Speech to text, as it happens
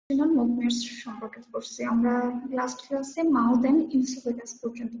Movements সম্পর্কে পড়ছি আমরা লাস্ট ক্লাসে মাউথ এন্ড ইউসোফেগাস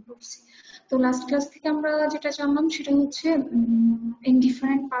পর্যন্ত পড়ছি। তো লাস্ট ক্লাস থেকে আমরা যেটা জানলাম সেটা হচ্ছে in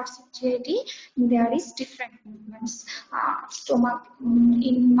different parts of GIT there is different movements, stomach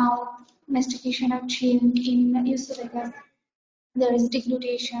in mouth, mastication or chewing, in esophagus there is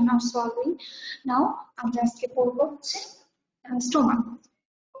deglutition or swallowing. Now আমরা আজকে পড়ব হচ্ছে stomach.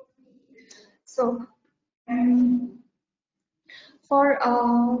 So for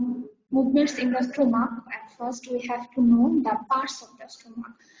movements in the stomach, at first we have to know the parts of the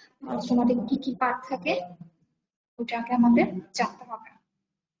stomach. Stomach কি কি part থাকে ওটাকে আমাদের জানতে হবে।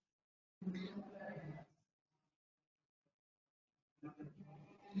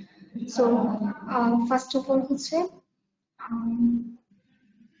 So first of all হচ্ছে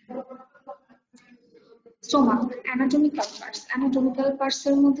stomach anatomical parts. Anatomical parts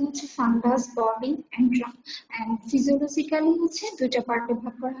এর মধ্যে হচ্ছে ফান্ডাস, body and drum, and physiologically হচ্ছে দুইটা পার্টে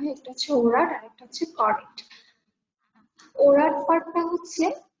ভাগ করা হয়, একটা হচ্ছে ওরাট আর একটা হচ্ছে কর্ডেট। ওরাট পার্টটা হচ্ছে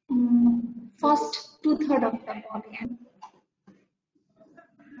first 2/3 of the body, and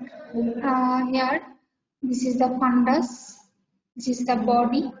here this is the fundus, this is the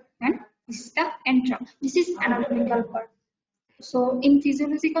body, and this is the antrum. This is anatomical part. So in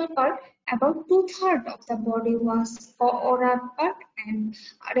physiological part, about 2/3 of the body was oral part, and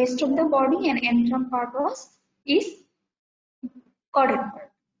rest of the body and antrum part is caudate part.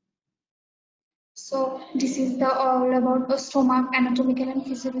 So this is the all about the stomach anatomical and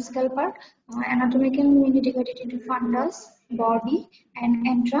physiological part. Anatomical we divided into fundus, body, and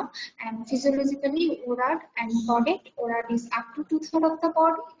antrum, and physiologically oral and caudate. Oral is up to 2/3 of the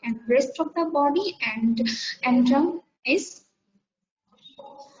body, and rest of the body and antrum is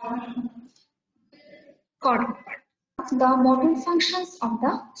caudate part. The motor functions of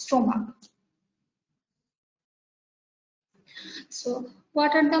the stomach. So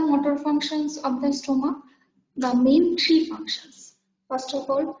what are the motor functions of the stomach? The main three functions. First of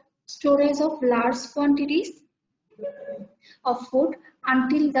all, storage of large quantities of food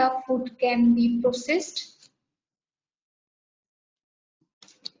until the food can be processed.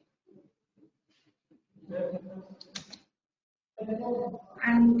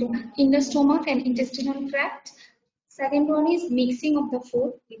 And in the stomach and intestinal tract. Second one is mixing of the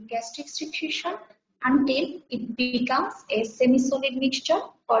food with gastric secretion until it becomes a semi-solid mixture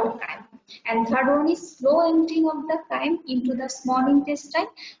called chyme. And third one is slow emptying of the chyme into the small intestine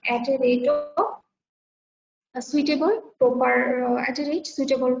at a rate suitable for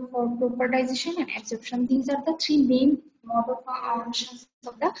proper digestion and absorption. These are the three main motor functions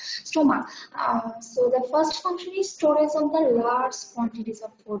of the stomach. So the first function is storage of the large quantities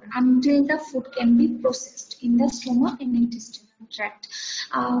of food until the food can be processed in the stomach and intestinal tract.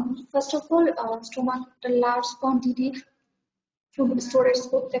 First of all, stomach the large quantity food storage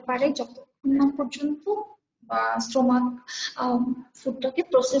করতে পারে যতক্ষণ না পর্যন্ত stomach ফুডটাকে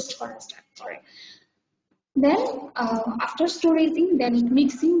process করা start করে। Then after storing, then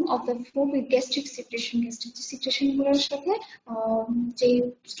mixing of the food with gastric secretion. Gastric secretion গুলোর সাথে যে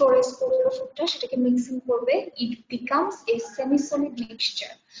স্টোরেজ করলো ফুডটা সেটাকে মিক্সিং করবে, it becomes a semi-solid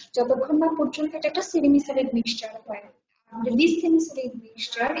mixture. যতক্ষণ না পর্যন্ত এটা একটা semi-solid mixture হয়, and this semi-solid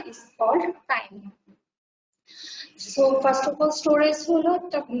mixture is called chyme. So first of all storage হলো,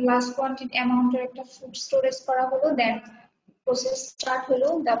 last quantity amount এর একটা food storage করা হলো, then process start holo.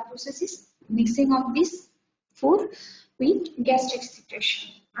 The process is mixing of this food with gastric secretion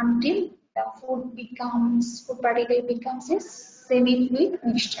until the food particle becomes a semi-fluid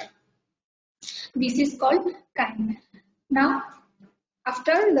mixture. This is called chyme. Now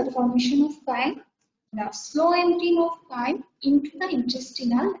after the formation of chyme, the slow emptying of chyme into the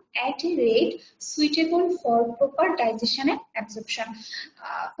intestinal at a rate suitable for proper digestion and absorption.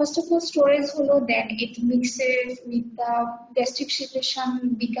 First of all storage holo, then it mixes with the gastric secretion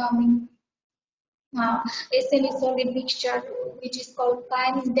becoming a semi-solid mixture which is called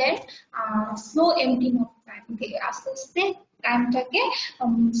chyme. Then slow emptying of chyme, আস্তে আস্তে chymeটাকে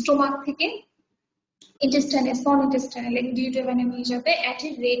stomach থেকে intestine, small intestinal duodenum হিসাবে at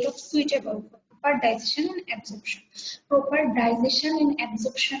a rate of suitable for proper digestion and absorption. Proper digestion and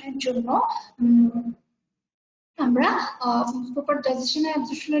absorption এর জন্য আমরা proper digestion and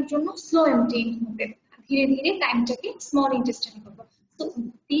absorption এর জন্য slow emptying হবে, ধীরে ধীরে টাইমটাকে small intestine করব। So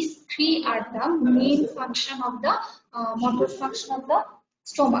these three are the main function of the motor function of the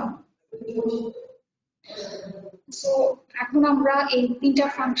stomach. So এখন আমরা এই তিনটা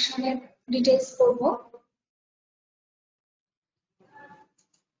ফাংশনের ডিটেইলস করব।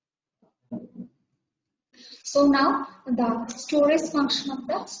 So now the storage function of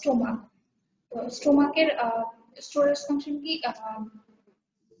the stomach. Stomach এর storage function কি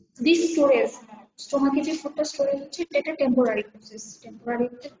দিস স্টোরেজ স্টোমাকে যে ফুডটা স্টোরেজ হচ্ছে এটা একটা টেম্পোরারি প্রসেস। টেম্পোরারি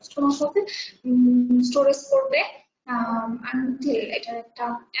স্টোমাক হবে স্টোরেজ করবে আনটিল এটার একটা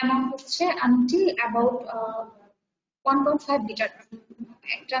অ্যামাউন্ট হচ্ছে আনটিল অ্যাবাউট 1.5 লিটার,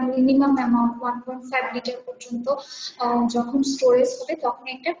 একটা মিনিমাম অ্যামাউন্ট 1.5 লিটার পর্যন্ত যখন স্টোরেজ হবে তখন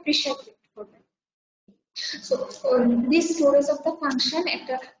একটা প্রেশার ক্রিয়েট করবে। So this storage of the function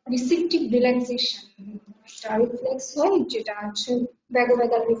একটা receptive relaxation একটা রিফ্লেক্স হয় যেটা হচ্ছে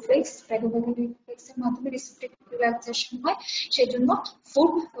vagovagal reflex, vagovagal reflex এর মাধ্যমে receptive relaxation হয়, সেজন্য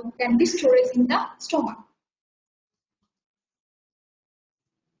food can be stored in the stomach.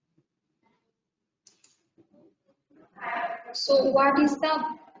 So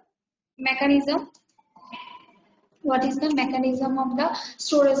mechanism what is the mechanism of the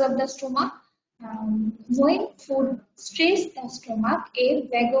storage of the stomach? When food stress the stomach, a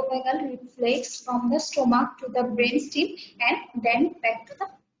vagovagal reflex from the stomach to the brainstem and then back to the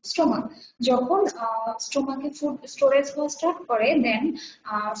stomach. যখন স্টোমাকে food storage হওয়া start করে দেন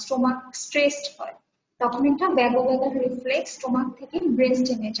stomach stressed হয়, তখন একটা vagovagal reflex stomach থেকে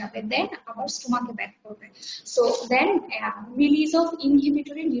ব্রেনস্টেমে যাবে, দেন আবার স্টোমাকে back করবে। So then release of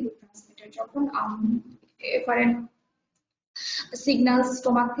inhibitory neurotransmitter, যখন এফারেন্ট সিগন্যাল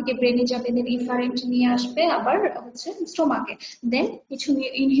স্টোমাক থেকে ব্রেনে যাবে, দেন ইফারেন্ট নিয়ে আসবে আবার হচ্ছে স্টোমাকে, দেন কিছু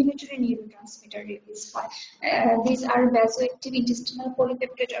ইনহিবিটরি নিউরোট্রান্সমিটার রিলিজ হয়। This R vasoactive intestinal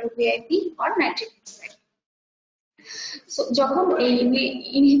polypeptide or VIP or nitric oxide. So যখন এই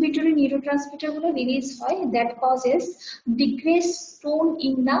ইনহিবিটরি নিউরোট্রান্সমিটার গুলো রিলিজ হয়, that causes decrease tone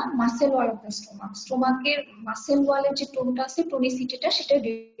in the muscle wall of the stomach, স্টোমাকের muscle ওয়ালের যে টোনটা আছে টোনিসিটিটা সেটা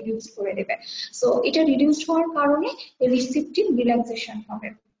রিডিউস করে দেবে। সো এটা রিডিউস হওয়ার কারণে রিসেপটিভ রিল্যাক্সেশন হবে।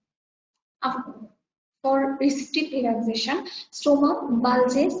 For receptive relaxation, stomach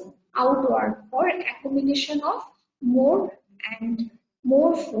bulges outward for accumulation of more and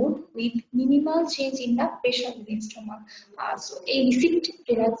more food with minimal change in the pressure within stomach. So a receptive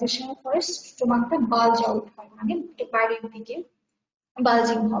relaxation for stomach টা bulge out হয়, মানে বাইরের দিকে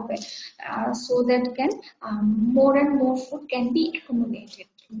bulging হবে, so that can more and more food can be accumulated.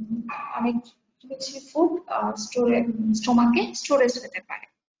 অনেক বেশি food স্টোমাকে storage হতে পারে।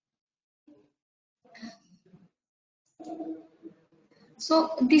 So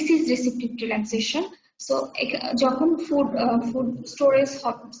this is receptive relaxation. So যখন food storage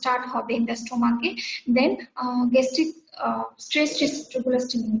start হবে in the stomach, then gastric stress receptor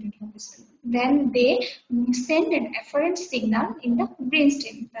stimulated হবে, then they send an afferent signal in the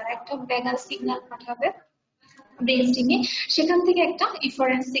brainstem, তারা একটা vagal signal পাঠাবে ব্রেনস্টিমে, সেখান থেকে একটা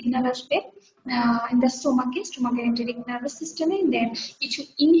ইফারেন্স সিগন্যাল আসবে ইন দ্য স্টোমাকের এন্টেরিক নার্ভাস সিস্টেমে, দেন কিছু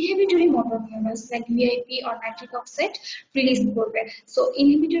inhibitory motor neurons like VIP or nitric oxide release করবে। সো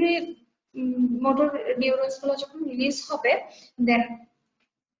ইনহিবিটরি মোটর নিউরনস গুলো যখন রিলিজ হবে, দেন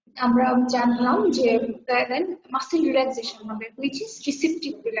আমরা জানলাম যে দেন মাসেল রিল্যাক্সেশন হবে, which is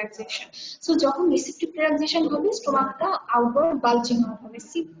receptive relaxation. So যখন রিসেপটিভ রিল্যাক্সেশন হবে, স্টোমাকটা আউটওয়ার্ড বালজিং আউট হবে,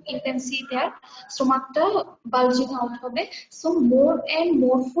 you can see there স্টোমাকটা bulging out হবে। So more and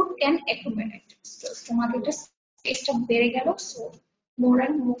more food can accumulate, স্টোমাকে একটা স্পেসটা বেড়ে গেল, so more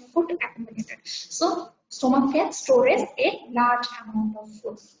and more food accumulated. So stomach can storage a large amount of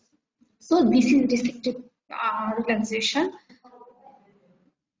food. So this is receptive relaxation.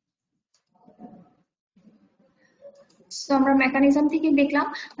 So আমরা mechanism থেকে দেখলাম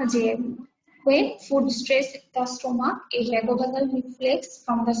যে when food stress the stomach, a vagovagal reflex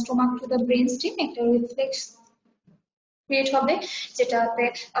from the stomach to the brainstem, একটা reflex create হবে, যেটাতে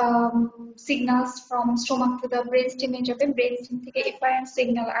signals from stomach to the ব্রেনস্টেমে যাবে, brainstem থেকে efferent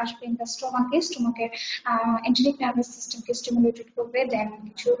signal আসবে ইন দ্য স্টোমাকের এন্টেরিক নার্ভাস সিস্টেমকে স্টিমুলেটেড করবে, দেন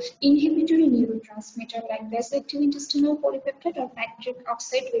কিছু inhibitory neurotransmitter like vasoactive intestinal polypeptide or nitric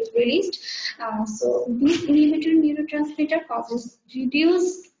oxide will released. So these inhibitory neurotransmitter causes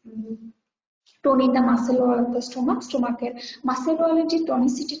reduced tone in the muscle wall of the স্টোমাকের muscle ওয়ালের যে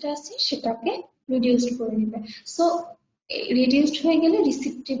টনিসিটিটা আছে সেটাকে reduced করে দিবে। So reduced হয়ে গেলে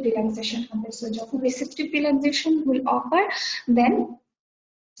রিসেপটিভ রিল্যাক্সেশন হবে। সো যখন receptive relaxation will ochre, then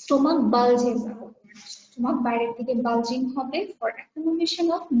stomach বালজেস out, stomach বাইরের দিকে বালজিং হবে for accumulation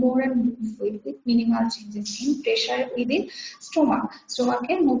of more and more food with minimal changes in pressure within stomach.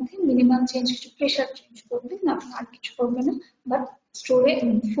 স্টোমাকের মধ্যে মিনিমাল চেঞ্জ, কিছু প্রেশার চেঞ্জ করবে না, আর কিছু করবে না, বাট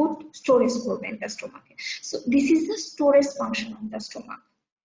food storage করবে in the stomach. So this is the storage function of the stomach.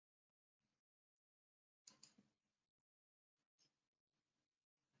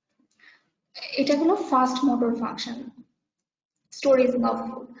 এটা হলো first motor function, স্টোরেজিং of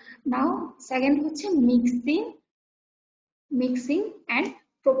food. Now second হচ্ছে mixing and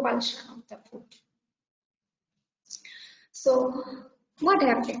propulsion of the food. So What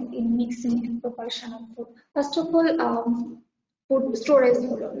happened in mixing and propulsion of food? First of all, food storage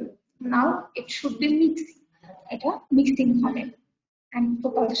হলো। Now it should be mixing, এটা mixing হবে and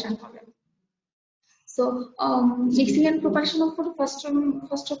propulsion হবে। So mixing and propulsion of food,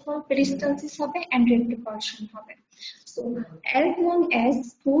 first of all peristalsis হবে and rate propulsion হবে। So as long as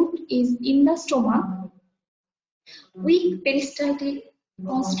food is in the stomach, weak peristaltic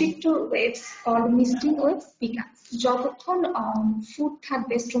constrictor waves called misting waves becomes। যতক্ষণ food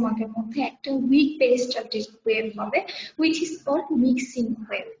থাকবে স্টোমাকের মধ্যে একটা weak peristaltic wave হবে which is called mixing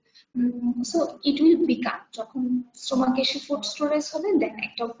wave। So it will become যখন স্টোমাকে এসে food storage হবে then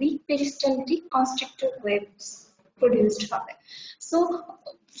একটা weak peristaltic constrictor waves produced হবে।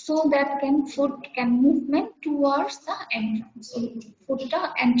 So that food can movement towards the antrum। So ফুডটা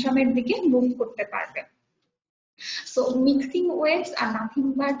অ্যান্ট্রামের দিকে মুভ করতে পারবে। So mixing waves are nothing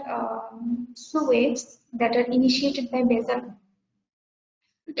but slow waves that are initiated by basal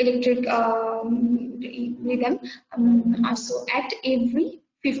electric rhythm. So at every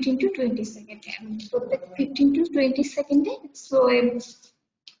 15 to 20 seconds, so 15 to 20 seconds, slow waves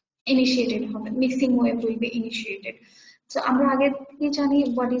initiated হবে, mixing wave will be initiated। So আমরা আগে থেকে জানি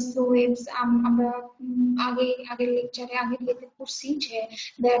what is slow waves। আমরা আগের লেকচারে আগের ইয়েতে পড়ছি যে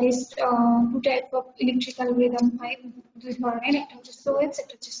there is two type of electrical rhythm হয়, দুই ধরনের, একটা হচ্ছে slow waves,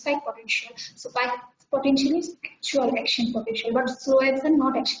 একটা হচ্ছে spike potential। So spike potential is actual action potential, but slow waves are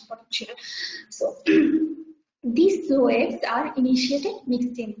not action potential। So these slow waves are initiated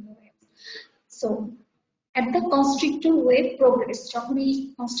mixing waves। So at the constrictor wave progress, যখন এই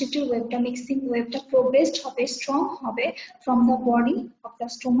constrictor ওয়েভটা mixing ওয়েভটা progressed হবে, strong হবে from the body of the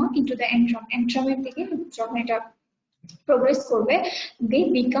stomach into the antrum, অ্যান্ট্রামের দিকে যখন এটা progress করবে they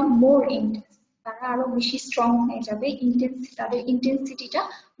become more intense, তারা আরো বেশি স্ট্রং হয়ে যাবে, তাদের ইন্টেন্সিটিটা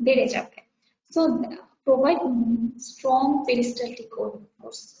বেড়ে যাবে। So provide strong peristaltic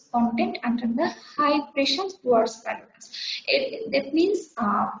content under the high pressure towards pylorus। That means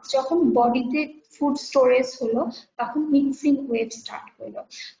যখন বডিতে ফুড স্টোরেজ হলো তখন মিক্সিং ওয়েভ স্টার্ট হলো।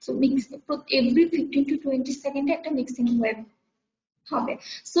 সো এভরি 15 to 20 সেকেন্ডে একটা মিক্সিং ওয়েভ হবে।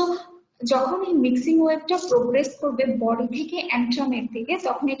 সো যখন এই মিক্সিং ওয়েভটা প্রোগ্রেস করবে বডি থেকে অ্যান্ট্রামের দিকে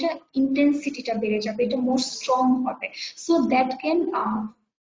তখন এটা ইন্টেন্সিটিটা বেড়ে যাবে, এটা মোর স্ট্রং হবে। সো দ্যাট ক্যান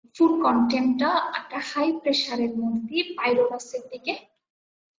ফুড কন্টেন্টটা একটা হাই প্রেসারের মধ্যে পাইলোরাসের দিকে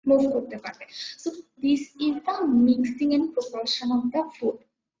মুভ করতে পারবে। So this is the mixing and propulsion of the food.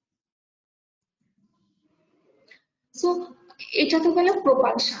 So এটা তো গেল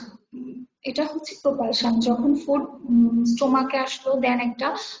প্রপালশন, এটা হচ্ছে প্রপালশন। যখন ফুড স্টোমাকে আসলো দেন একটা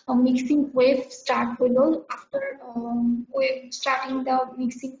মিক্সিং ওয়েভ স্টার্ট হলো, after wave starting the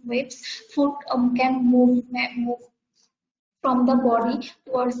mixing waves food can move from the body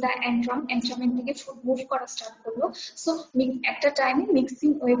towards the antrum, antrum থেকে ফুড মুভ করা স্টার্ট করলো। সো একটা টাইমে মিক্সিং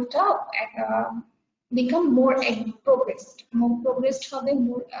ওয়েভটা become more progressed হবে,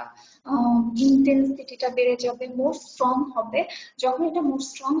 more ইন্টেন্সিটিটা বেড়ে যাবে, মোর স্ট্রং হবে। যখন এটা মোর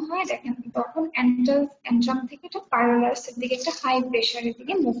স্ট্রং হয় দেখেন তখন অ্যান্ট্রাম থেকে এটা পাইলোরাসের দিকে একটা হাই প্রেসারের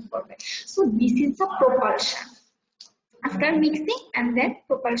দিকে মুভ করবে। So this is the propulsion. After mixing and then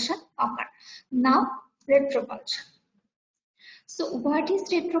propulsion occur. Now rate propulsion. So what is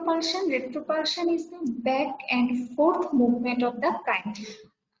rate propulsion? Rate propulsion is the back and forth movement of the kind।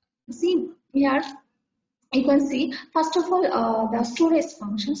 See here you can see first of all the storage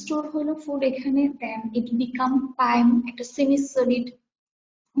function, store হলো food এখানে, then it become time একটা semi solid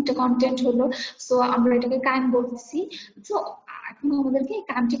একটা content হলো। So আমরা এটাকে কাইম বলতেছি। So এখন আমাদেরকে এই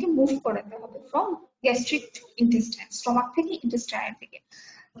কাইমটাকে মুভ করাতে হবে from gastric two intestine, stomach থেকে ইন্টেস্টাইনের দিকে।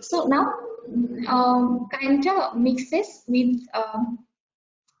 So now কাইমটা mixes with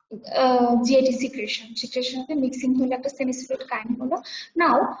GIT secretion, secretionতে mixing হলো একটা সেমি সলিড কাইম হলো।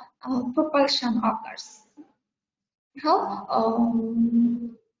 নাও propulsion occurs how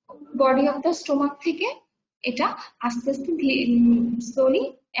body of the stomach থেকে এটা আস্তে আস্তে স্লোলি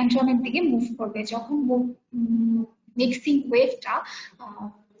অ্যান্ট্রামের দিকে মুভ করবে। যখন মিক্সিং ওয়েভটা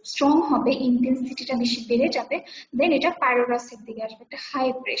স্ট্রং হবে, ইন্টেন্সিটিটা বেশি বেড়ে যাবে, দেন এটা পাইলোরাসের দিকে আসবে একটা হাই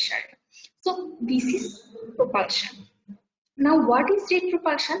প্রেসারে। So this is propulsion. Now what is rate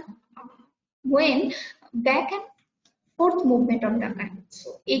propulsion? When back and forth movement of the kind। So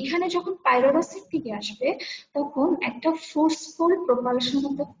এখানে যখন পাইলোরাসের দিকে আসবে তখন একটা ফোর্সফুল প্রপালশন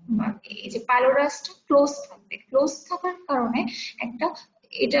অফ দ্য, এই যে পাইলোরাসটা ক্লোজ থাকবে, ক্লোজ থাকার কারণে একটা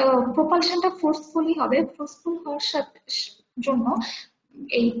এটা প্রপালশনটা ফোর্সফুলি হবে। ফোর্সফুল হওয়ার জন্য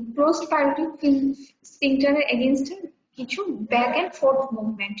এই ক্লোজড পাইলোরিক স্ফিংটারের এগেইনস্টে কিছু ব্যাক এন্ড ফোর্থ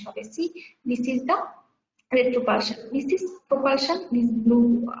মুভমেন্ট হবে। C this is the rate propulsion. This is propulsion, this blue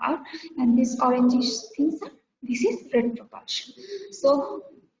are and this orangish things are This is retropulsion. So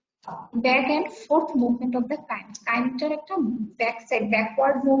back and forth movement of the chyme. Chymeটার একটা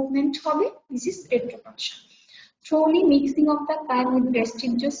backward movement হবে. This is retropulsion. Slowly mixing of the chyme with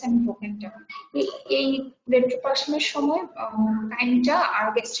gastric juice and broken down. এই retropulsionের সময় chymeটা আর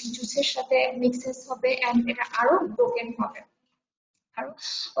gastric juiceের সাথে mixes হবে and এটা আরো broken হবে। আর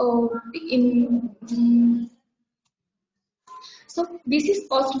in So this is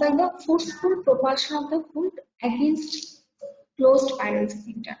caused by the forceful propulsion of the food against closed pyloric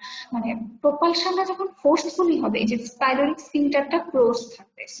sphincter. মানে প্রপালশনটা যখন forcefully হবে, এই যে পাইলোরিক স্ফিংটারটা ক্লোজ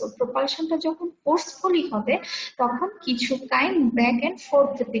থাকবে, সো প্রপালশনটা যখন ফোর্সফুলি হবে তখন কিছু কাইম ব্যাক এন্ড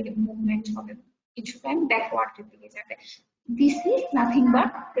ফোর্থের দিকে মুভমেন্ট হবে, কিছু কাইম ব্যাকওয়ার্ডের দিকে যাবে। This is nothing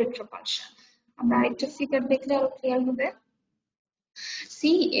but রেট্রোপালশন। আমরা আরেকটা ফিগার দেখলে আরো ক্লিয়ার হবে।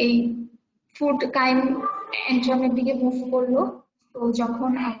 সি এই ফুড কাইম এন্ট্রামের দিকে মুভ করলো, তো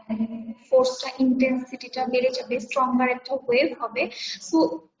যখন ফোর্সটা ইন্টেন্সিটিটা বেড়ে যাবে, স্ট্রঙ্গার একটা ওয়েভ হবে, সো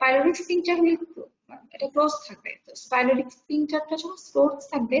পাইলোরিক স্ফিংটার এটা ক্লোজ থাকবে। তো পাইলোরিক স্ফিংটারটা যখন ক্লোজ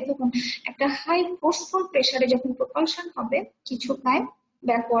থাকবে তখন একটা হাই ফোর্সফুল প্রেসারে যখন প্রপালশন হবে কিছু কাইম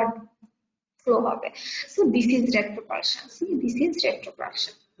ব্যাকওয়ার্ড ফ্লো হবে। So this is রেট্রোপালশন। C this is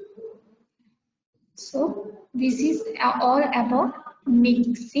রেট্রোপালশন। So this is all about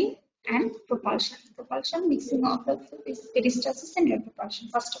mixing and propulsion. Propulsion, mixing of the peristalsis and retropulsion.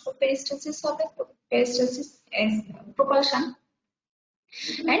 First of all, peristalsis of the peristalsis is propulsion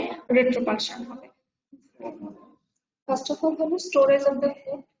and retropulsion. First of all, storage of the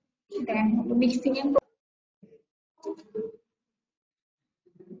food, then mixing and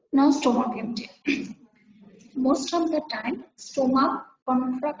now stomach empty. Most of the time, stomach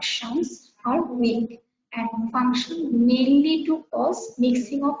contractions are weak and function mainly to cause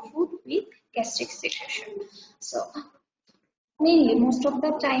mixing of food with gastric secretion. So, mainly most of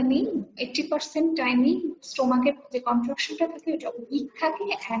the timing, 80% timing, stomach the contraction weak থাকে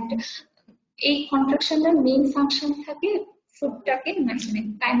and এই contractionের main function থাকে foodটাকে মানে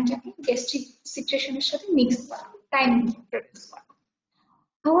টাইমটাকে gastric secretionের সাথে mix করা, time produce করা।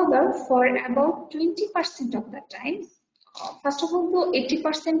 However, for about 20% of the time, first of all, the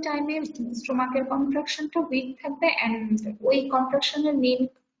 80% time stomach contraction to weak থাকবে and ওই contraction এর main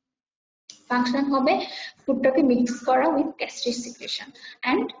function হবে foodটাকে mix করা with gastric secretion,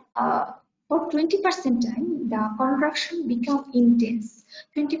 and for 20% time the contraction become intense.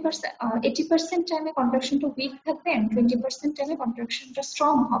 20% 80% time contraction to weak থাকবে and 20% time contraction টা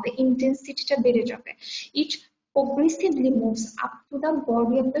strong হবে, intensity টা বেড়ে যাবে। Each progressively moves up to the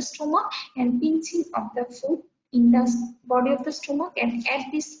body of the stomach and pinching of the food in the body of the stomach and add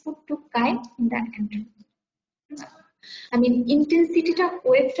this food to chyme in the entry. I mean ইন্টেন্সিটিটা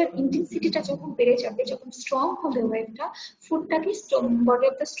ওয়েভটার ইন্টেন্সিটিটা যখন বেড়ে যাবে, যখন strong হবে ওয়েভটা, ফুডটাকে body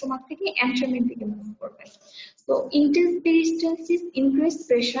of the stomach থেকে অ্যান্ট্রামের দিকে move করবে। So intense peristalsis increase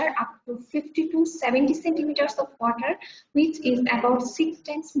pressure up to 50 to 70 centimeters of water, which is about 6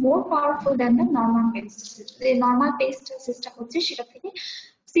 times more powerful than the normal peristalsis. The normal peristalsisটা হচ্ছে সেটা থেকে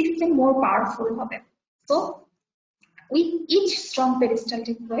 6 times more powerful হবে। So with each strong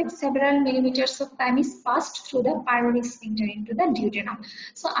peristaltic wave, several millimeters of time is passed through the pyloric sphincter into the duodenum.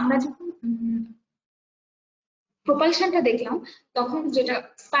 So আমরা যখন প্রপালশনটা দেখলাম তখন যেটা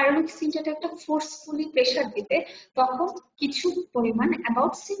pyloric স্ফিংটারটা একটা ফোর্সফুলি প্রেসার দিতে, তখন কিছু পরিমাণ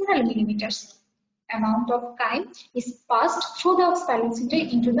about several millimeters amount of chyme is passed through the pyloric sphincter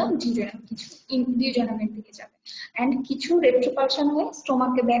into the duodenum, কিছু duodenum-এর দিকে যাবে and কিছু retropulsion হয়ে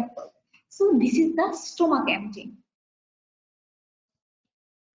স্টোমাকে ব্যাক করবে। So this is the stomach emptying.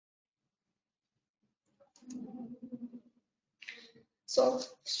 So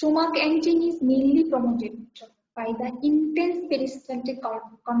stomach emptying is mainly promoted by the intense peristaltic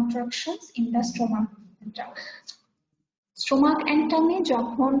contractions in the stomach. Stomach entame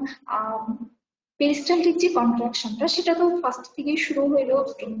যখন peristaltic যে কন্ট্রাকশনটা সেটা তো ফার্স্ট থেকেই শুরু হলো,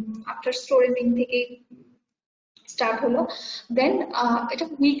 আফটার স্টোরেজিং থেকে স্টার্ট হলো, দেন এটা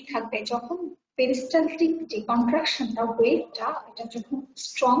উইক থাকবে যখন পেরিস্টালটিক যে কন্ট্রাকশনটা ওয়েভটা এটা যখন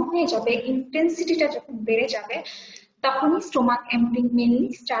স্ট্রং হয়ে যাবে, ইন্টেন্সিটিটা যখন বেড়ে যাবে, তখনই স্টোমাক এম্পটিং মেইনলি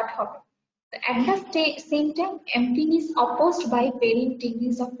স্টার্ট হবে। At the same time, emptying is opposed by varying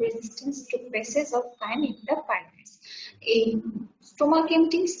degrees of resistance to passes of chyme in the pylorus. এই স্টোমাক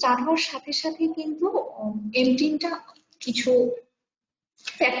এম্পটিং স্টার্ট হওয়ার সাথে সাথে কিন্তু এম্পটিংটা কিছু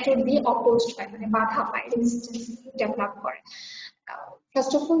ফ্যাক্টর দিয়ে অপোজড হয়, মানে বাধা পায়, রেজিস্ট্যান্স ডেভেলপ করে।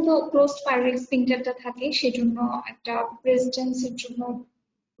 ফার্স্ট অফ অল তো ক্লোজড পাইলোরিক স্ফিংটারটা থাকে, সেজন্য একটা রেজিস্ট্যান্সের জন্য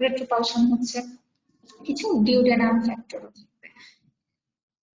রেট্রোপালশন হচ্ছে, কিছু ডিউডেনাম ফ্যাক্টর থাকবে।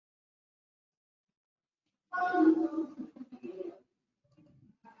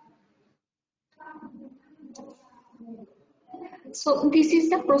 So this is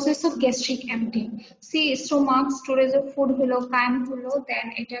the process of gastric emptying. See, stomach storage of food হলো কায়েম হলো, then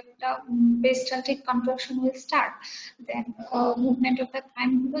এটা একটা peristaltic contraction will start, then movement of the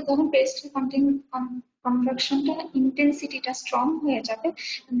কায়েম হলো, যখন peristaltic contraction টা intensity টা strong হয়ে যাবে,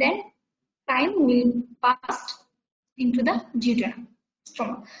 then time will pass into the duodenum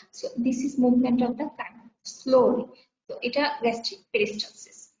stomach. So this is movement of the time slowly. So এটা gastric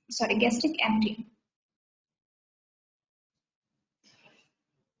peristalsis, sorry, gastric emptying.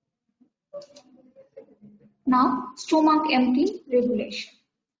 Now stomach empty regulation.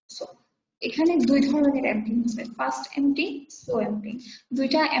 So এখানে দুই ধরনের emptying আছে, first emptying, slow emptying.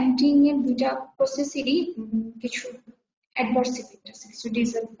 দুইটা emptying এর দুইটা প্রসেসেরই কিছু adverse effect আছে, কিছু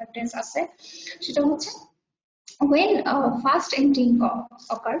ডিসঅ্যাডভান্টেজ আছে। সেটা হচ্ছে when fast emptying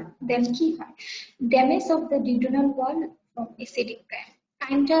occur, then কি হয়, damage of the duodenal wall from acidic kind,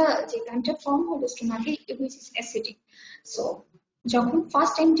 কাইন্ডটা form হলো স্টোমাকে, which is acidic. So যখন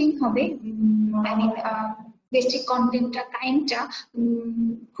ফার্স্ট এমটিং হবে, আই মিন বেসিক কন্টেন্টটা কাইন্ডটা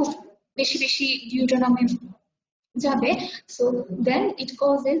খুব বেশি বেশি ডিউডেনামে যাবে, so then it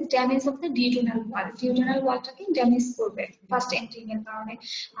causes damage of the duodenal wallটাকে damage করবে ফার্স্ট এন্ট্রিং এর কারণে,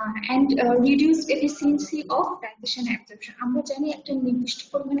 and reduced efficiency of digestion absorption. আমরা জানি একটা নির্দিষ্ট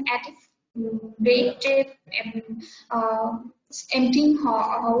পরিমাণ অ্যাটিভ রেটে এন্ট্রিং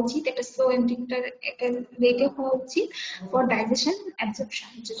হওয়া উচিত, একটা স্লো এন্ট্রিংটা একটা রেটে হওয়া উচিত ফর ডাইজেশন অ্যাবজর্পশন।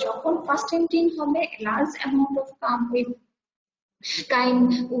 যখন ফার্স্ট এন্ট্রিং হবে, large amount of kind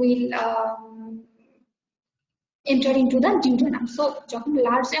will enter into the duodenum. So যখন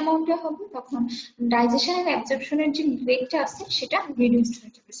লার্জ অ্যামাউন্টে হবে, তখন ডাইজেশন এন্ড অ্যাবজর্পশনের যে রেটটা আছে সেটা রিডিউসড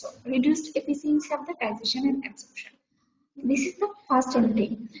হয়ে যাবে। So reduced efficiency of the digestion and absorption, this is the first entering.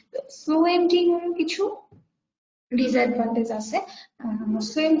 Slow entering এর কিছু ডিসঅ্যাডভান্টেজ আছে।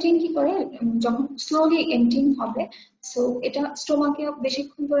 স্লো এন্ট্রিং কি করে, যখন স্লোলি এন্ট্রিং হবে, সো এটা স্টোমাকে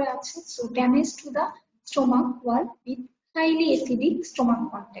বেশিক্ষণ ধরে আছে, so damage to the stomach wall with highly acidic stomach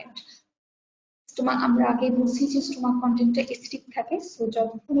content. Stomach, আমরা আগে বলছি যে স্টোমাক কন্টেন্টটা অ্যাসিডিক থাকে, সো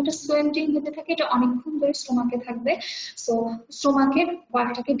যখন এটা স্লো এন্ট্রিং হতে থাকে, এটা অনেকক্ষণ ধরে স্টোমাকে থাকবে, সো স্টোমাকের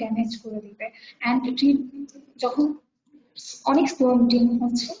ওয়ালটাকে ড্যামেজ করে দিবে। অ্যান্ড যখন অনেক স্লো এন্ট্রিং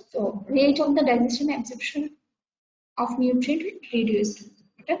হচ্ছে, তো rate of the digestion absorption of nutrient reduced,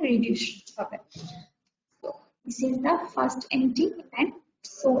 এটা reduced হবে। So this is the first emptying and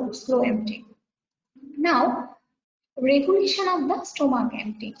slow emptying. Now regulation of the stomach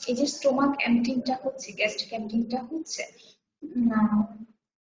emptying, এই যে stomach emptying টা হচ্ছে, gastric emptying টা হচ্ছে,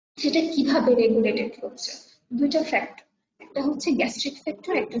 সেটা কিভাবে রেগুলেটেড হচ্ছে, দুইটা ফ্যাক্টর, একটা হচ্ছে গ্যাস্ট্রিক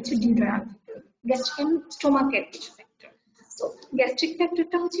ফ্যাক্টর, একটা হচ্ছে ডিউডেনাল ফ্যাক্টর। গ্যাস্ট্রিক এন্ড স্টোমাকের কিছু ফ্যাক্টর। সো গ্যাস্ট্রিক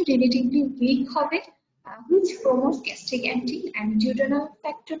ফ্যাক্টরটা হচ্ছে রিলেটিভলি উইক হবে, which promotes gastric emptying, and duodenal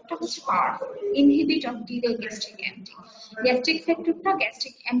factorটা হচ্ছে powerful, inhibit or delay gastric emptying. Gastric factorটা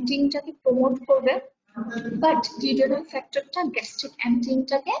gastric emptyingটাকে promote করবে, বাট duodenal factorটা gastric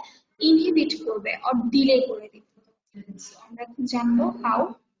emptyingটাকে ইনহিবিট করবে or ডিলে করে দিবে। আমরা এখন জানবো how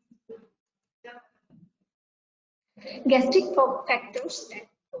gastric factors that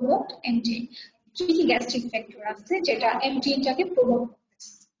promote emptying, কি কি gastric factor আছে যেটা emptyingটাকে প্রমোট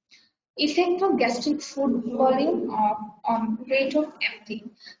করতেছে। Effect of gastric food volume on rate of emptying.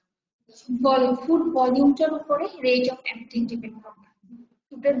 Food ভলিউমটার উপরে rate of emptying ডিপেন্ড করে।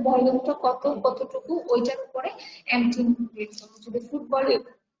 ফুডের ভলিউমটা কতটুকু, ওইটার উপরে emptying রেট হবে। যদি ফুড ভলিউম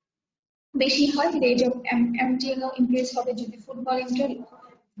বেশি হয়, রেট অফ emptying ইনক্রিজ হবে। যদি ফুড ভলিউমটা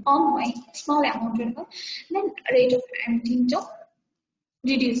কম হয়, স্মল অ্যামাউন্টের হয়, দেন রেট অফ emptyingটা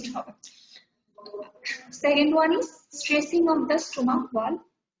রিডিউসড হবে। Second one is stressing of the stomach wall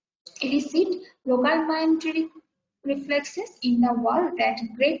elicit local mandatory reflexes in the wall that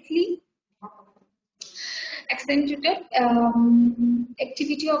greatly accentuated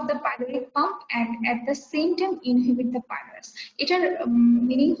activity of the pyloric pump and at the same time inhibit the pylorus. এটার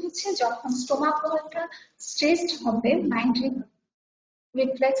meaning হচ্ছে, যখন stomach ওয়ালটা stressed হবে, mandatory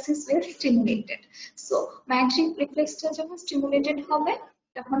reflexes were stimulated. So mandatory reflexটা যখন stimulated হবে,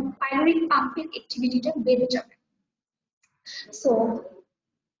 তখন pyloric পাম্পের অ্যাক্টিভিটিটা বেড়ে যাবে। So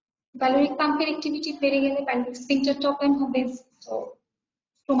pyloric পাম্পের অ্যাক্টিভিটি বেড়ে গেলে pyloric sphincterটা ওপেন হবে, সো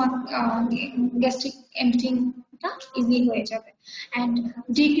স্টোমাক গ্যাস্ট্রিক এমপ্টিংটা ইজি হয়ে যাবে। And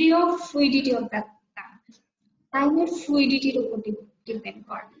degree of fluidity of the টাইমের ফ্লুইডিটির উপর ডিপেন্ড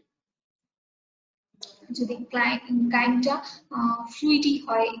করে। যদি কাইন্ডটা ফ্লুইডি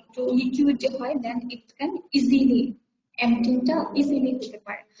হয়, একটু লিকুইড হয়, দেন ইট ক্যান ইজিলি এমপ্টিংটা ইজিলি হতে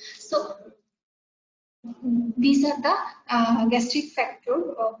পারে। So these are the gastric factor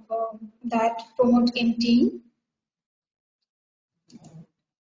of that promote emptying.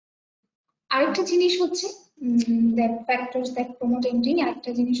 আরেকটা জিনিস হচ্ছে Then factors that promote emptying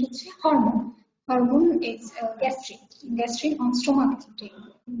আরেকটা জিনিস হচ্ছে hormone hormone is gastrin on stomach এমপ্টিং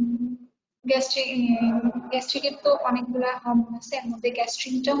gastric গ্যাস্ট্রিকের তো অনেকগুলা হরমোন আছে এর মধ্যে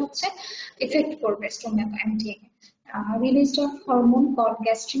গ্যাস্ট্রিনটা হচ্ছে এফেক্ট করবে stomach এমপ্টিং released of hormone called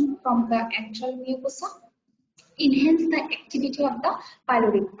gastrin from the antral mucosa enhance the activity of the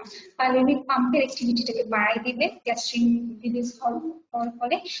pyloric pump. Pyloric pump এর activity টাকে বাড়াই দিবে গ্যাস্ট্রিন রিলিজ হওয়ার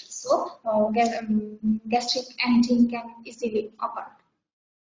ফলে so gastric emptying can easily occur.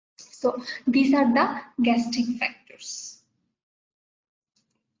 So these are the gastric factors.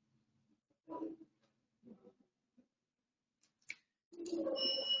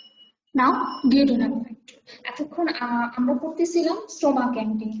 Now duodenal factor. এতক্ষণ আমরা করতেছিলাম stomach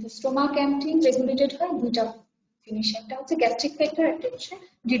এমপ্টিং তো স্টোমাক এমপ্টিং রেগুলেটেড হয় দুইটা জিনিস একটা হচ্ছে গ্যাস্ট্রিক ফ্যাক্টর একটা হচ্ছে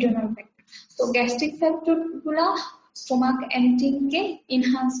ডিউডেনাল ফ্যাক্টর তো গ্যাস্ট্রিক ফ্যাক্টর গুলা স্টোমাক এমপ্টিং কে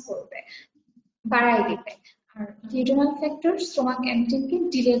এনহান্স করবে বাড়াই দিবে আর ডিউডেনাল ফ্যাক্টর স্টোমাক এমপ্টিং কে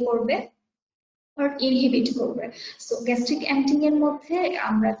ডিলে করবে আর ইনহিবিট করবে সো গ্যাস্ট্রিক এমপ্টিং এর মধ্যে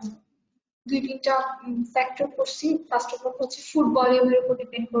আমরা দুই তিনটা ফ্যাক্টর করছি ফার্স্ট অফ অল হচ্ছে ফুড ভলিউমের উপর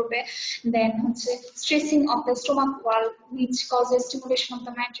ডিপেন্ড করবে দেন হচ্ছে tracing of the stomach wall which causes stimulation of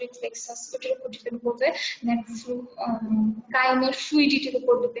the matrix plexus ওটার উপর ডিপেন্ড করবে দেন কাইমের ফ্লুইডিটির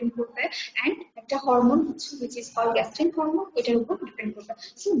উপর ডিপেন্ড করবে এন্ড একটা হরমোন হচ্ছে which is called gastrin hormone এটার উপর ডিপেন্ড করবে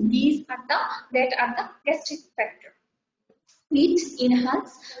so these are the gastric factor which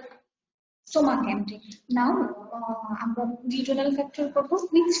enhance stomach emptying. Now, আমরা duodenal factor করব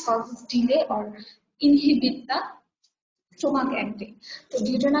which causes delay or inhibit the stomach emptying. তো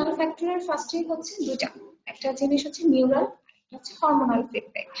duodenal factor এর ফার্স্টেই হচ্ছে দুইটা একটা জিনিস হচ্ছে নিউরাল একটা হচ্ছে হরমোনাল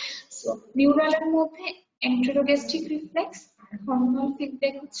ফিডব্যাক সো নিউরালের মধ্যে এন্টেরোগ্যাস্ট্রিক রিফ্লেক্স আর হরমোনাল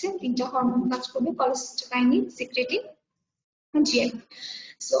ফিডব্যাক হচ্ছে তিনটা হরমোন কাজ করবে কোলেসিস্টোকাইনিন সিক্রেটিং জিএফপি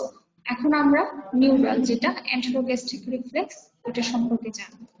সো এখন আমরা নিউরাল যেটা এন্টেরোগ্যাস্ট্রিক রিফ্লেক্স ওটা সম্পর্কে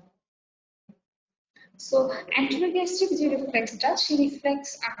জানবো সো অ্যান্টেরোগ্যাস্ট্রিক যে রিফ্লেক্সটা সেই রিফ্লেক্স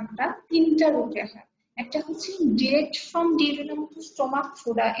আমরা তিনটা রুটে হয় একটা হচ্ছে direct from duodenum two stomach through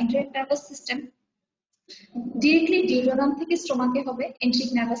the enteric nervous system directly duodenum থেকে স্টোমাকে হবে এন্ট্রিক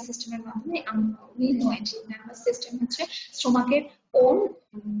নার্ভাস সিস্টেমের মাধ্যমে we know enteric nervous system হচ্ছে স্টোমাকের ওন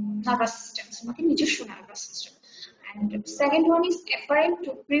নার্ভাস সিস্টেম স্টোমাকের নিজস্ব nervous system and second one is efferent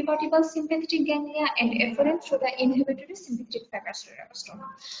to prevertebral sympathetic ganglia and efferent through the inhibitory sympathetic fiber stroma.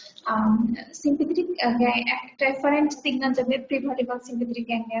 Sympathetic একটা efferent signal যাবে prevertebral sympathetic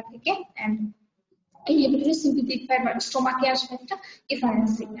ganglia থেকে and inhibitory sympathetic fiber স্টোমাকে আসবে একটা efferent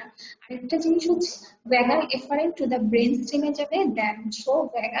signal. আরেকটা জিনিস হচ্ছে vagal efferent to the brain stem এ যাবে then show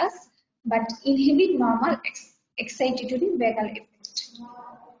vagus but inhibit normal excitatory vagal effect.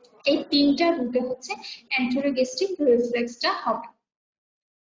 এই তিনটা রুটে হচ্ছে অ্যান্টেরোগ্যাস্ট্রিক রিফ্লেক্সটা হবে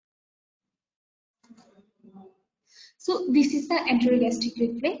so this is the enterogastric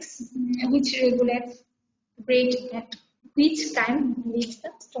reflex which regulates rate at which time leaves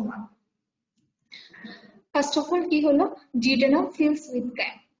the stomach first of all কি হলো duodenum fills with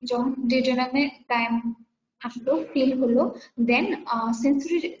chyme যখন duodenum-এ chyme আসলো feel হলো then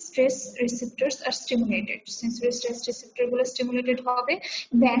sensory stress receptors are stimulated sensory stress receptor গুলো stimulated হবে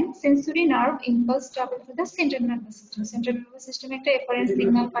then sensory nerve impulse travel to the central nervous system একটা efferent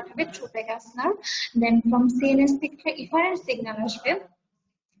signal পাঠাবে through vagus nerve then from CNS থেকে efferent signal আসবে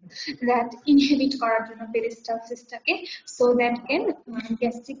that inhibit করার জন্য peristalsis-টাকে so that can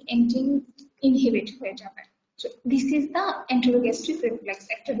gastric emptying inhibit হয়ে যাবে so this is the enterogastric reflex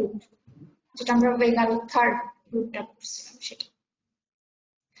একটা route যেটা আমরা ভেগাল থার্ড রুটটা করছিলাম সেটা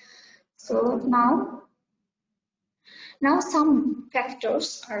so now some factors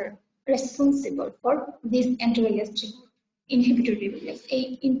are responsible for this enterogastric inhibitory reflex এই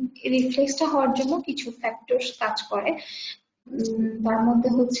রিফ্লেক্সটা হওয়ার জন্য কিছু ফ্যাক্টরস কাজ করে তার মধ্যে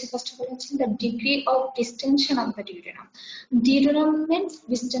হচ্ছে ফার্স্ট অফ অল হচ্ছে the degree of distension of the duodenum means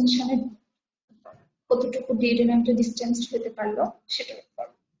distension কতটুকু duodenumটা ডিসটেন্সড হতে পারলো সেটার উপর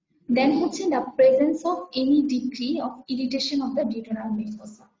then হচ্ছে the presence of any degree of irritation of the duodenal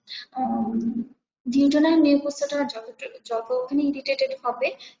mucosa duodenal mucosa-টা যত ওখানে irritated হবে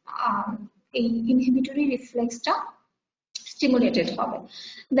এই inhibitory reflexটা stimulated হবে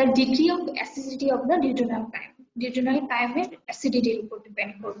the degree of acidity of the duodenal chyme এর acidity-র উপর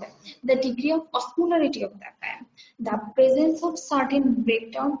depend করবে the degree of osmolarity of the chyme the presence of certain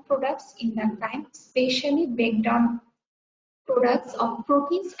breakdown products in the chyme especially breakdown products of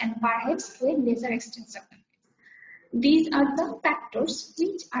proteins and perhaps to a lesser extent These are the factors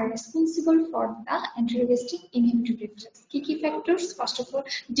which are responsible for the enterogastric inhibitory reflex. Key factors: first of all,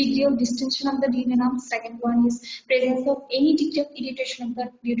 degree of distension of the duodenum. Second one is presence of any degree of irritation of the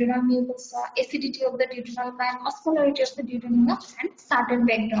duodenal mucosa, acidity of the duodenal chyme, osmolarity of the duodenum, and certain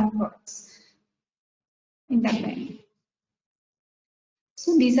background products in that way.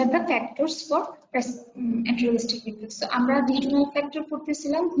 So these are the factors for enterogastric reflux. So আমরা duodenal factor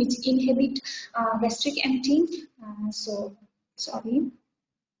পড়তেছিলাম which inhibit gastric emptying.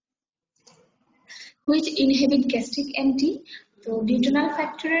 Which inhibit gastric emptying. তো duodenal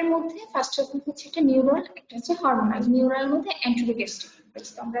factoরের মধ্যে first of all হচ্ছে একটা neural, একটা হচ্ছে hormonal. Neural মধ্যে enterogastric reflux।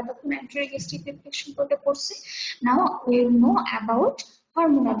 তো আমরা তখন enterogastric reflux সম্পর্কে পড়ছি। Now we know about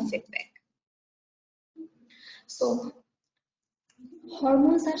hormonal feedback. So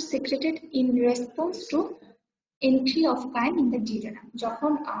hormones are secreted in response to entry of chyme in the duodenum.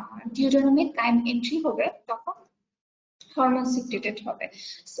 যখন duodenum-এ chyme entry হবে তখন hormone secreted হবে.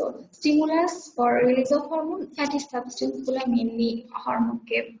 So stimulus for release of hormone, fatty substance গুলা mainly hormone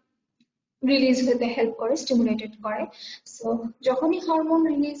কে release হতে help করে, stimulated করে। So যখনই hormone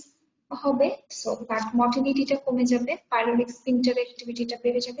release হবে, সো বাট মোটিলিটিটা কমে যাবে, পাইলোরিক স্ফিংটার অ্যাক্টিভিটিটা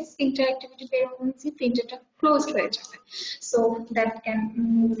বেড়ে যাবে। স্ফিংটার অ্যাক্টিভিটি বেড়ে গেলে স্ফিংটারটা ক্লোজড হয়ে যাবে। So that can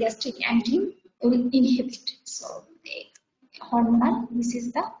gastric emptying will inhibit. So hormonal, this is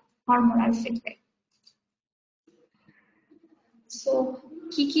the hormonal feedback. So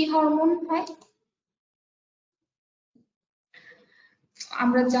কি হরমোন হয়?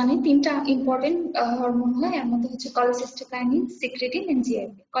 আমরা জানি তিনটা ইম্পর্টেন্ট হরমোন হয়, এর মধ্যে হচ্ছে cholecystokinin, secretin and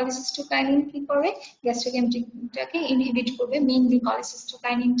GRP. Cholecystokinin কি করে? গ্যাস্ট্রিক এমটিংটাকে ইনহিবিট করবে, মেইনলি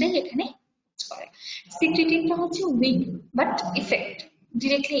কোলেসিস্টোকাইনিনটাই এখানে কাজ করে। সিক্রেটিনটা হচ্ছে week but effect,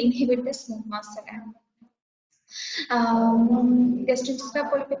 directly inhibit the smooth muscle. গ্যাস্ট্রিকটা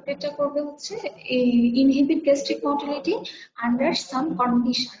পলিপেপটাইডটা করবে হচ্ছে inhibit gastric motility under some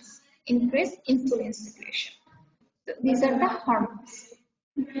conditions, increase insulin secretion. These are the hormones.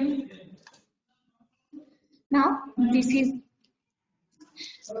 Now this is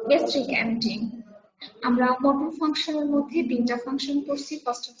gastric emptying. আমরা মোটর ফাংশনের মধ্যে তিনটা ফাংশন করছি।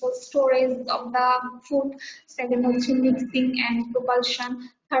 First of all storage of the food, second হচ্ছে mixing and propulsion,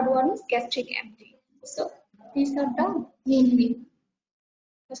 third one is gastric emptying. So these are the mainly.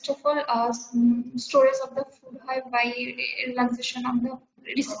 First of all, storage of the food by relaxation of the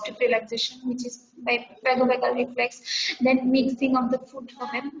receptive relaxation, which is by vagal reflex. Then mixing of the food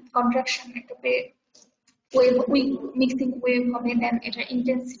contraction, mixing wave হবে, then এটার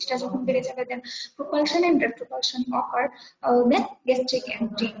ইন্টেন্সিটিটা যখন বেড়ে যাবে, then propulsion and retropulsion occur, then gastric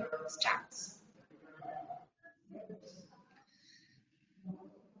emptying starts.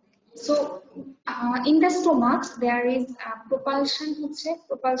 So in the stomach there is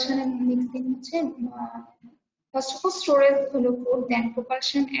propulsion and mixing হচ্ছে first of all storage হলো food, then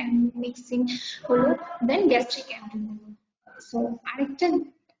propulsion and mixing হলো, then gastric emptying হলো। So আরেকটা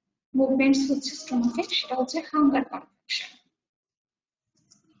movements হচ্ছে স্টমাকে, সেটা হচ্ছে hunger contraction.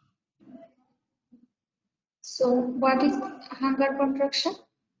 So what is hunger contraction?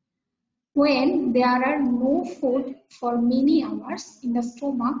 When there are no food for many hours in the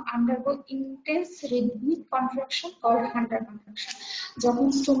stomach, undergo intense rhythmic contraction called hunger contraction. যখন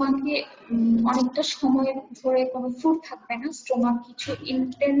স্টোমাকে অনেকটা সময় ধরে কোনো ফুড থাকবে না, স্টোমাক কিছু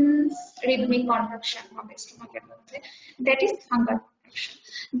ইন্টেন্স রিদমিক কন্ট্রাকশন হবে স্টোমাকের মধ্যে, that is hunger contraction.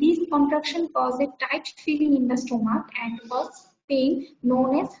 These contraction cause a tight feeling in the stomach and cause pain known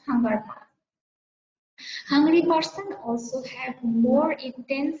as hunger pain. Hungry person also have more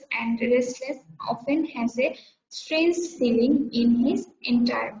intense and restless, often has a strange feeling in his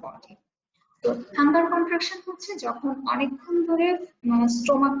entire body. So hunger contraction হচ্ছে যখন অনেকক্ষণ ধরে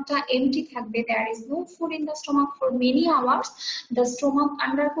স্টোমাকটা MT থাকবে, there is no food in the stomach for many hours, the stomach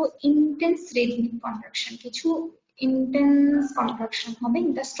undergo intense rhythmic contraction, কিছু intense contraction হবে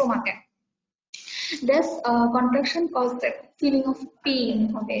in the stomach. This contraction causes the feeling of pain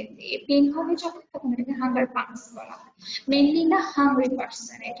হবে, pain হবে যখন, তখন এটাকে hunger pangs বলা হয়। Mainly the hungry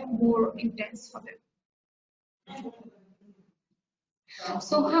person এটা more intense হবে।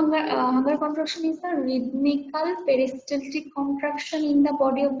 So hunger contraction is the rhythmical peristaltic contraction in the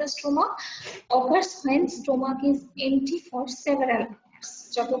body of the stomach, occurs when stomach is empty for several hours.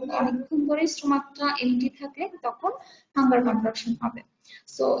 যখন অনেকক্ষণ ধরে স্টোমাকটা এমটি থাকে তখন hunger contraction হবে।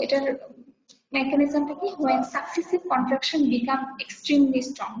 So এটার মেকানিজমটা কি? when successive contraction become extremely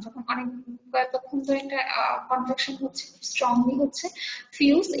strong, যখন অনেক কয়েকক্ষণ ধরে একটা কন্ট্রাকশন হচ্ছে, স্ট্রংলি হচ্ছে,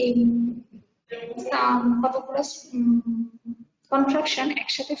 ফিউজ এই কতগুলো কন্ট্রাকশন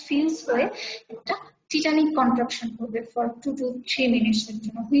একসাথে ফিউজ হয়ে একটা titanic contraction করবে for 2 to 3 minutes এর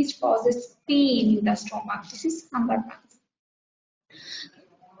জন্য, which causes pain in the stomach. This is hunger pangs.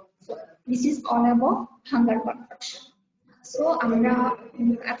 So this is all about hunger contraction. So আমরা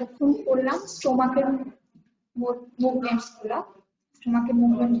এতক্ষণ করলাম স্টোমাকের মুভমেন্টস গুলা। স্টোমাকের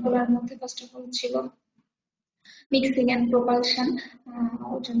মুভমেন্ট গুলার মধ্যে ফার্স্ট অফ অল ছিল মিক্সিং এন্ড প্রপালশন,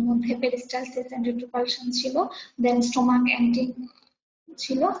 ওটার মধ্যে পেরিস্টালসিস এন্ড রিপ্রপালশন ছিল, দেন স্টোমাক এন্টিং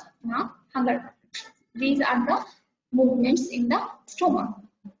ছিল, না hunger. These are the movements in the stomach.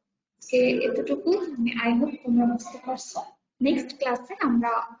 এতটুকুই, আই হোপ তোমরা বুঝতে পারছো। নেক্সট ক্লাসে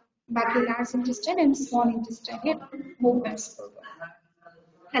আমরা বাকি large intestine and small ইন্টেস্টাইনের movements করব।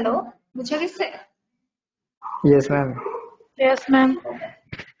 হ্যালো, বুঝা গেছে? Yes, ma'am. Yes, ma'am.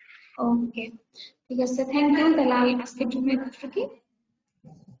 ওকে, ঠিক আছে, থ্যাংক ইউ। তাহলে আজকের জন্য এতটুকুই।